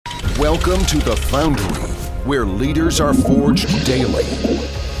Welcome to the Foundery, where leaders are forged daily.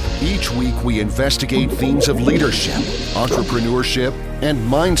 Each week we investigate themes of leadership, entrepreneurship, and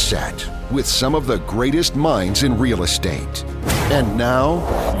mindset with some of the greatest minds in real estate. And now,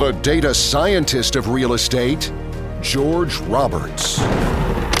 the data scientist of real estate, George Roberts.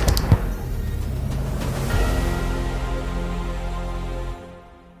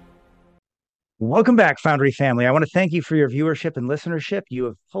 Welcome back, Foundery family. I want to thank you for your viewership and listenership. You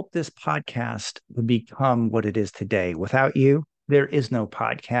have helped this podcast become what it is today. Without you, there is no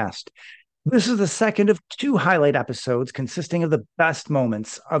podcast. This is the second of two highlight episodes consisting of the best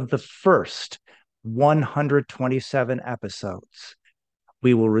moments of the first 127 episodes.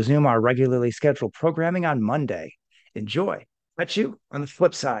 We will resume our regularly scheduled programming on Monday. Enjoy. Catch you on the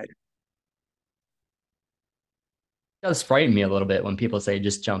flip side. It does frighten me a little bit when people say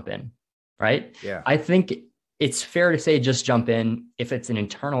just jump in. Right? Yeah. I think it's fair to say just jump in if it's an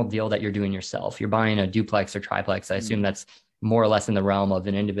internal deal that you're doing yourself. You're buying a duplex or triplex. I assume that's more or less in the realm of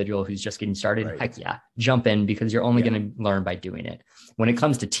an individual who's just getting started. Right. Heck yeah, jump in because you're only going to learn by doing it. When it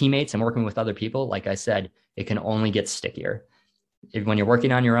comes to teammates and working with other people, like I said, it can only get stickier. When you're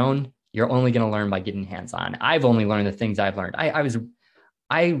working on your own, you're only going to learn by getting hands-on. I've only learned the things I've learned.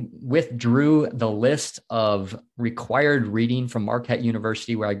 I withdrew the list of required reading from Marquette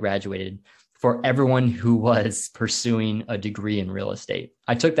University, where I graduated, for everyone who was pursuing a degree in real estate.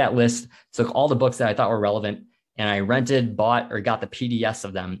 I took that list, took all the books that I thought were relevant, and I rented, bought, or got the PDFs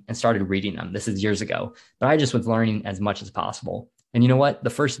of them and started reading them. This is years ago, but I just was learning as much as possible. And you know what? The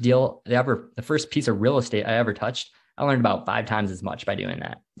first piece of real estate I ever touched, I learned about 5 times as much by doing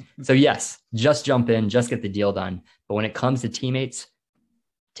that. So yes, just jump in, just get the deal done. But when it comes to teammates,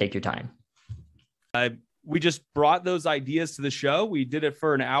 take your time. We just brought those ideas to the show. We did it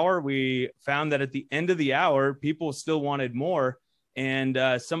for an hour. We found that at the end of the hour, people still wanted more. And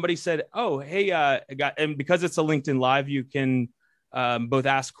somebody said, oh, hey, and because it's a LinkedIn Live, you can both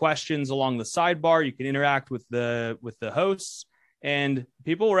ask questions along the sidebar. You can interact with the hosts. And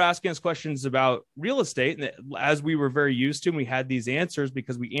people were asking us questions about real estate, and as we were very used to, and we had these answers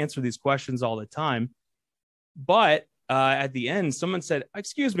because we answer these questions all the time. But at the end, someone said,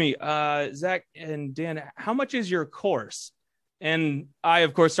 excuse me, Zach and Dan, how much is your course? And I,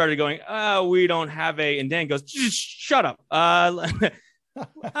 of course, started going, we don't have and Dan goes, shut up. How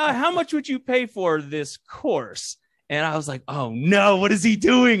much would you pay for this course? And I was like, oh no, what is he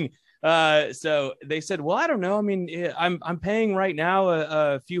doing? So they said, well, I don't know. I mean, I'm paying right now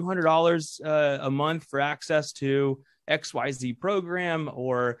a few $100s a month for access to XYZ program,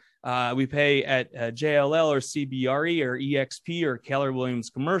 or we pay at JLL or CBRE or EXP or Keller Williams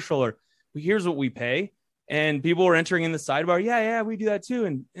Commercial, or here's what we pay. And people were entering in the sidebar. Yeah, we do that too.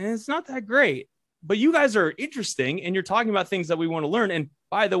 And it's not that great, but you guys are interesting and you're talking about things that we want to learn. And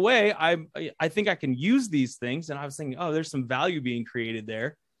by the way, I think I can use these things. And I was thinking, oh, there's some value being created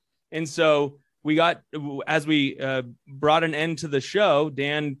there. And so as we brought an end to the show,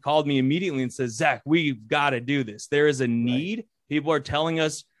 Dan called me immediately and says, Zach, we've got to do this. There is a need. Right. People are telling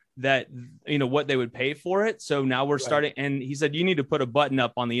us that, what they would pay for it. So now we're starting. And he said, you need to put a button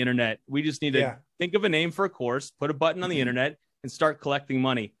up on the internet. We just need to think of a name for a course, put a button on the internet and start collecting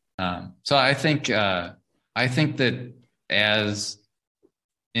money. So I think that as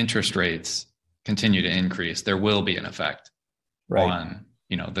interest rates continue to increase, there will be an effect on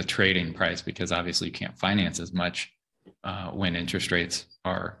the trading price, because obviously you can't finance as much when interest rates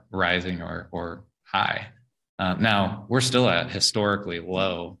are rising or high. Now we're still at historically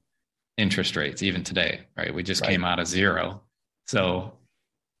low interest rates even today, right? We just came out of zero. So,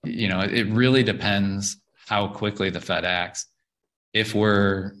 it really depends how quickly the Fed acts. If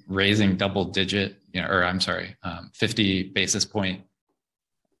we're raising 50 basis point,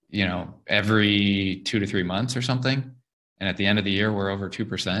 every 2 to 3 months or something, and at the end of the year, we're over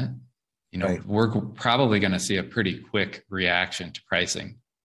 2%, we're probably going to see a pretty quick reaction to pricing.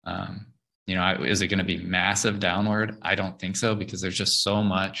 Is it going to be massive downward? I don't think so, because there's just so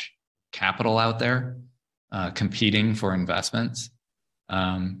much capital out there competing for investments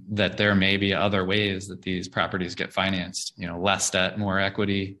that there may be other ways that these properties get financed, less debt, more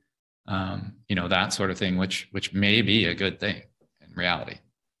equity, that sort of thing, which may be a good thing in reality.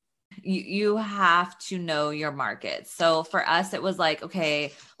 You have to know your market. So for us, it was like,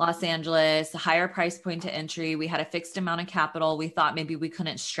 okay, Los Angeles, a higher price point to entry. We had a fixed amount of capital. We thought maybe we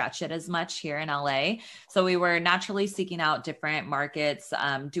couldn't stretch it as much here in LA. So we were naturally seeking out different markets,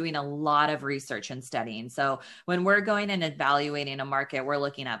 doing a lot of research and studying. So when we're going and evaluating a market, we're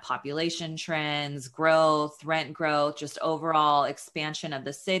looking at population trends, growth, rent growth, just overall expansion of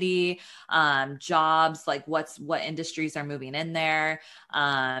the city, jobs, like what industries are moving in there,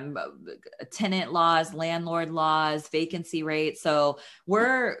 tenant laws, landlord laws, vacancy rates. So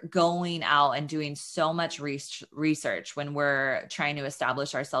we're going out and doing so much research when we're trying to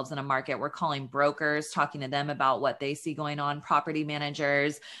establish ourselves in a market. We're calling brokers, talking to them about what they see going on, property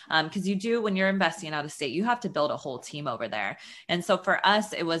managers, because when you're investing out of state, you have to build a whole team over there. And so for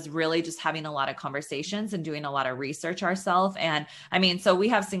us, it was really just having a lot of conversations and doing a lot of research ourselves. And I mean, so we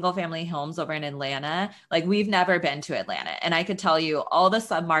have single family homes over in Atlanta. Like, we've never been to Atlanta. And I could tell you all the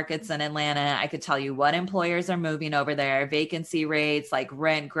submarkets in Atlanta. I could tell you what employers are moving over there, vacancy rates, like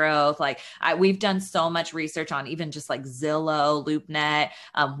rent growth. Like, we've done so much research on even just like Zillow, LoopNet,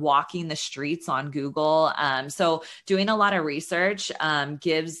 walking the streets on Google. So doing a lot of research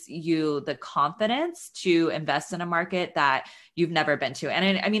gives you the confidence to invest in a market that you've never been to.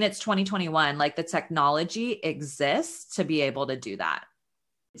 And I mean, it's 2021, like the technology exists to be able to do that.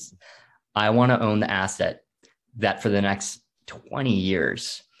 I want to own the asset that for the next 20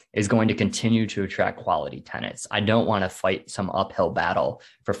 years is going to continue to attract quality tenants. I don't want to fight some uphill battle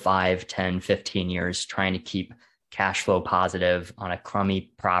for 5, 10, 15 years trying to keep cash flow positive on a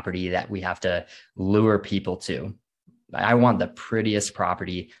crummy property that we have to lure people to. I want the prettiest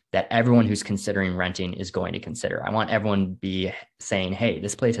property that everyone who's considering renting is going to consider. I want everyone to be saying, hey,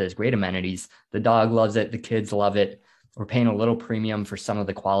 this place has great amenities. The dog loves it. The kids love it. We're paying a little premium for some of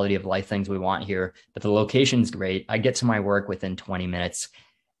the quality of life things we want here, but the location's great. I get to my work within 20 minutes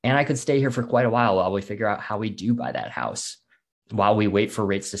and I could stay here for quite a while we figure out how we do buy that house, while we wait for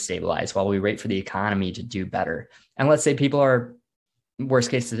rates to stabilize, while we wait for the economy to do better. And let's say people are, worst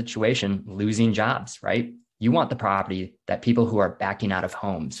case situation, losing jobs, right? You want the property that people who are backing out of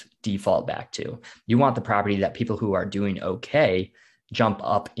homes default back to. You want the property that people who are doing okay jump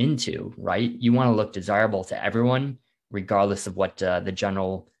up into, right? You want to look desirable to everyone, regardless of what the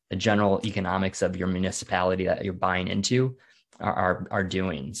general economics of your municipality that you're buying into are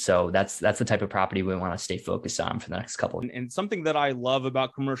doing. So that's the type of property we want to stay focused on for the next couple. And something that I love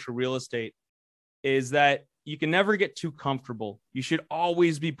about commercial real estate is that you can never get too comfortable. You should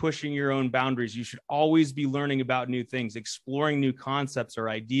always be pushing your own boundaries. You should always be learning about new things, exploring new concepts or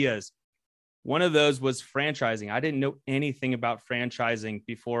ideas. One of those was franchising. I didn't know anything about franchising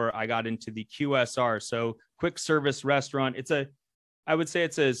before I got into the QSR. So quick service restaurant. I would say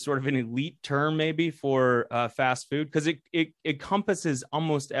it's a sort of an elite term maybe for fast food, because it encompasses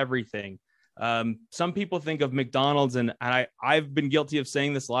almost everything. Some people think of McDonald's, and I've been guilty of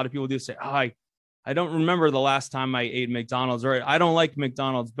saying this. A lot of people do say, oh, I don't remember the last time I ate McDonald's, or I don't like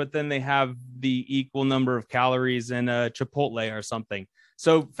McDonald's, but then they have the equal number of calories in a Chipotle or something.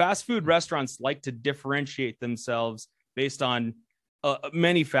 So fast food restaurants like to differentiate themselves based on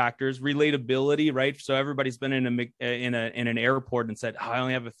many factors, relatability, right? So everybody's been in an airport and said, oh, I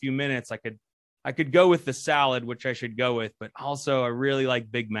only have a few minutes. I could go with the salad, which I should go with, but also I really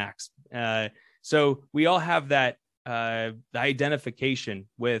like Big Macs. So we all have that the identification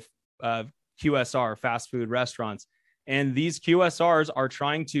with QSR, fast food restaurants. And these QSRs are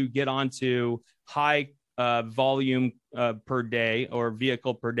trying to get onto high volume per day or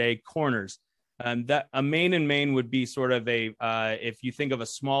vehicle per day corners. That a main and main would be sort of if you think of a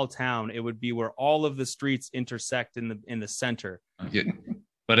small town, it would be where all of the streets intersect in the center.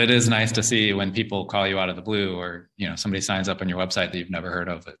 But it is nice to see when people call you out of the blue, or somebody signs up on your website that you've never heard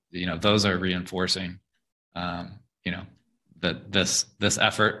of. Those are reinforcing, that this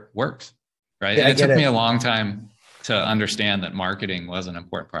effort works. Right. Yeah, and it took me a long time to understand that marketing was an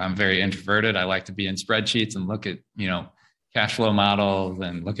important part. I'm very introverted. I like to be in spreadsheets and look at, cash flow models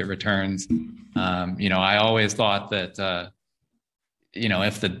and look at returns. I always thought that,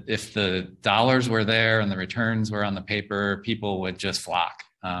 if the dollars were there and the returns were on the paper, people would just flock.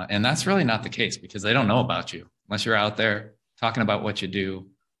 And that's really not the case, because they don't know about you unless you're out there talking about what you do,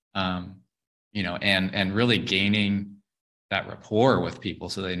 and really gaining that rapport with people,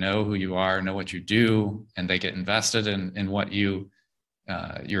 so they know who you are, know what you do, and they get invested in what your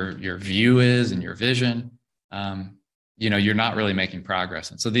view is and your vision. You're not really making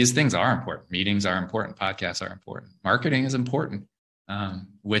progress. And so these things are important. Meetings are important. Podcasts are important. Marketing is important,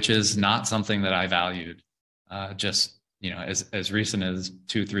 which is not something that I valued just as recent as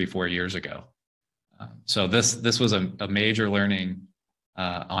 2, 3, 4 years ago. So this was a major learning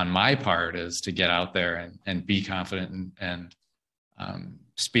on my part, is to get out there and be confident and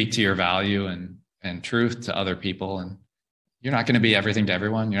speak to your value and truth to other people. And you're not going to be everything to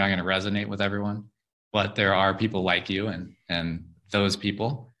everyone. You're not going to resonate with everyone, but there are people like you, and those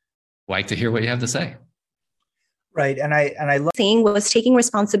people like to hear what you have to say. Right. And I love thing was taking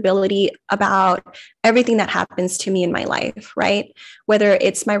responsibility about everything that happens to me in my life, right? Whether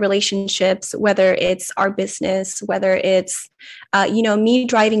it's my relationships, whether it's our business, whether it's, me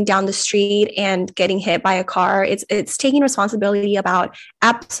driving down the street and getting hit by a car. It's taking responsibility about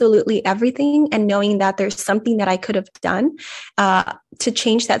absolutely everything and knowing that there's something that I could have done to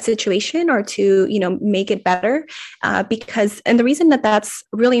change that situation or to, make it better. And the reason that that's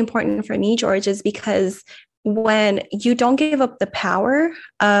really important for me, George, is because when you don't give up the power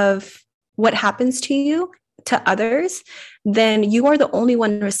of what happens to you to others, then you are the only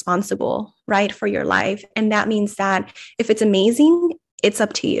one responsible, right, for your life. And that means that if it's amazing, it's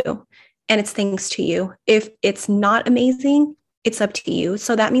up to you and it's thanks to you. If it's not amazing, it's up to you.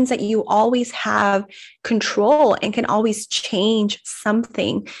 So that means that you always have control and can always change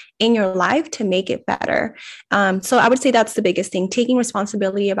something in your life to make it better. So I would say that's the biggest thing, taking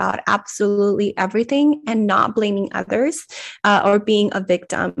responsibility about absolutely everything and not blaming others or being a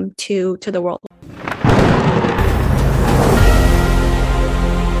victim to the world.